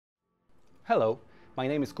Hello, my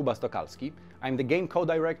name is Kuba Stokalski. I'm the game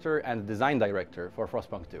co-director and design director for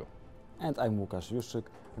Frostpunk 2. And I'm Łukasz Juszczyk,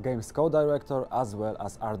 games co-director as well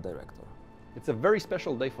as art director. It's a very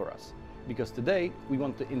special day for us, because today we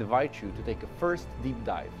want to invite you to take a first deep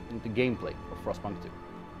dive into gameplay of Frostpunk 2.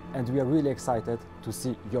 And we are really excited to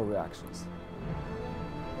see your reactions.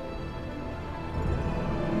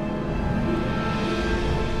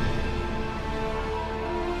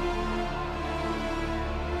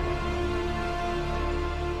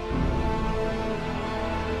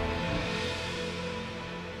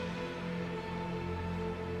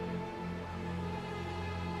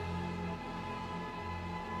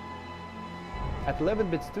 At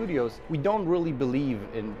 11-bit Studios, we don't really believe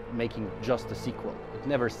in making just a sequel. It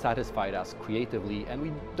never satisfied us creatively, and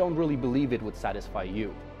we don't really believe it would satisfy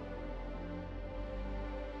you.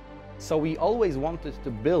 So we always wanted to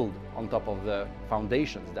build on top of the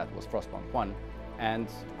foundations that was Frostpunk 1 and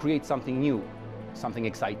create something new, something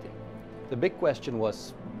exciting. The big question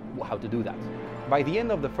was how to do that. By the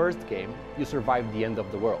end of the first game, you survived the end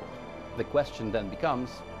of the world. The question then becomes,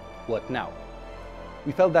 what now?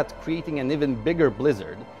 We felt that creating an even bigger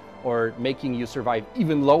blizzard or making you survive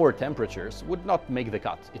even lower temperatures would not make the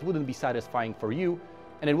cut. It wouldn't be satisfying for you,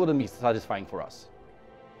 and it wouldn't be satisfying for us.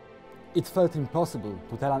 It felt impossible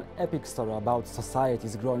to tell an epic story about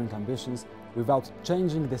society's growing ambitions without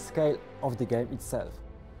changing the scale of the game itself.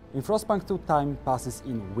 In Frostpunk 2, time passes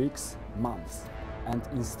in weeks, months, and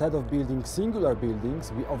instead of building singular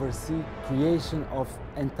buildings, we oversee creation of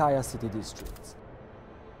entire city districts.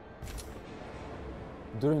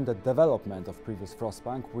 During the development of previous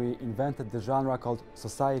Frostpunk, we invented the genre called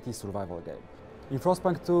society survival game. In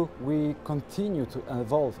Frostpunk 2, we continue to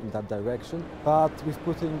evolve in that direction, but with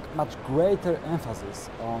putting much greater emphasis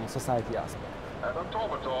on society aspect. An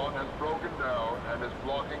automaton has broken down and is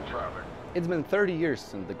blocking traffic. It's been 30 years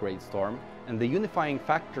since the Great Storm, and the unifying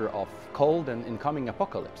factor of cold and incoming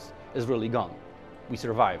apocalypse is really gone. We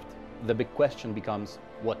survived. The big question becomes,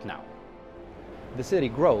 what now? The city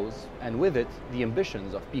grows, and with it, the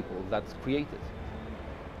ambitions of people that's created.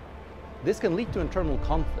 This can lead to internal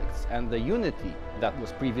conflicts, and the unity that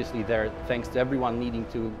was previously there, thanks to everyone needing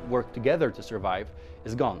to work together to survive,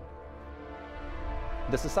 is gone.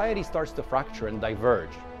 The society starts to fracture and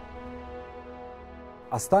diverge.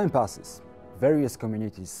 As time passes, various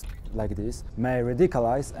communities like this may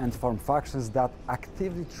radicalize and form factions that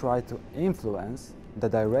actively try to influence the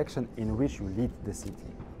direction in which you lead the city.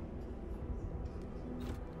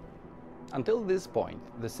 Until this point,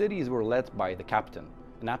 the cities were led by the captain,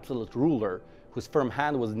 an absolute ruler whose firm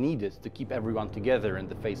hand was needed to keep everyone together in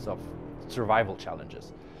the face of survival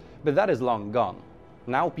challenges. But that is long gone.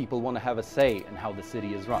 Now people want to have a say in how the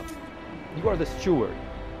city is run. You are the steward,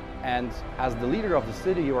 and as the leader of the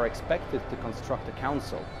city, you are expected to construct a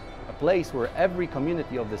council, a place where every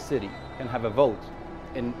community of the city can have a vote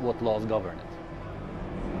in what laws govern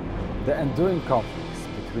it. The enduring conflicts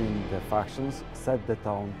between the factions set the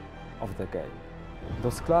tone of the game.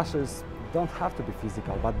 Those clashes don't have to be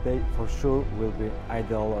physical, but they for sure will be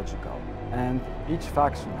ideological. And each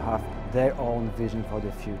faction have their own vision for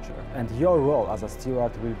the future. And your role as a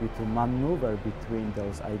steward will be to maneuver between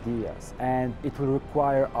those ideas. And it will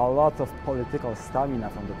require a lot of political stamina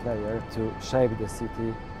from the player to shape the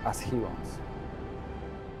city as he wants.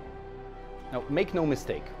 Now, make no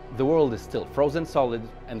mistake, the world is still frozen solid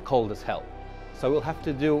and cold as hell. So we'll have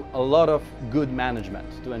to do a lot of good management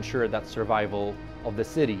to ensure that survival of the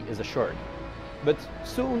city is assured. But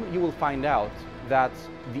soon you will find out that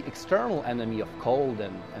the external enemy of cold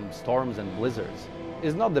and storms and blizzards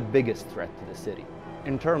is not the biggest threat to the city.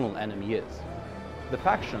 Internal enemy is. The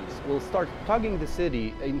factions will start tugging the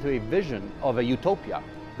city into a vision of a utopia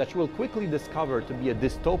that you will quickly discover to be a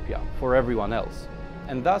dystopia for everyone else.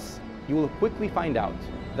 And thus, you will quickly find out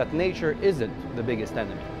that nature isn't the biggest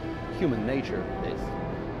enemy. Human nature is.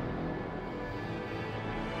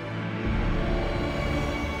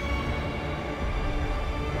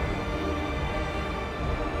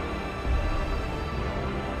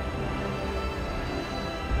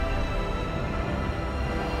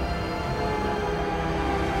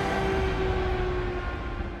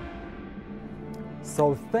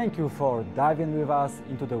 So thank you for diving with us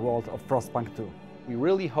into the world of Frostpunk 2. We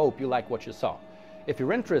really hope you like what you saw. If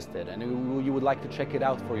you're interested and you would like to check it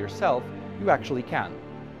out for yourself, you actually can.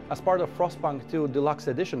 As part of Frostpunk 2 Deluxe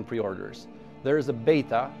Edition pre-orders, there is a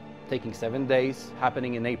beta taking 7 days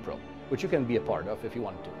happening in April, which you can be a part of if you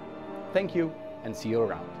want to. Thank you, and see you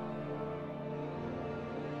around.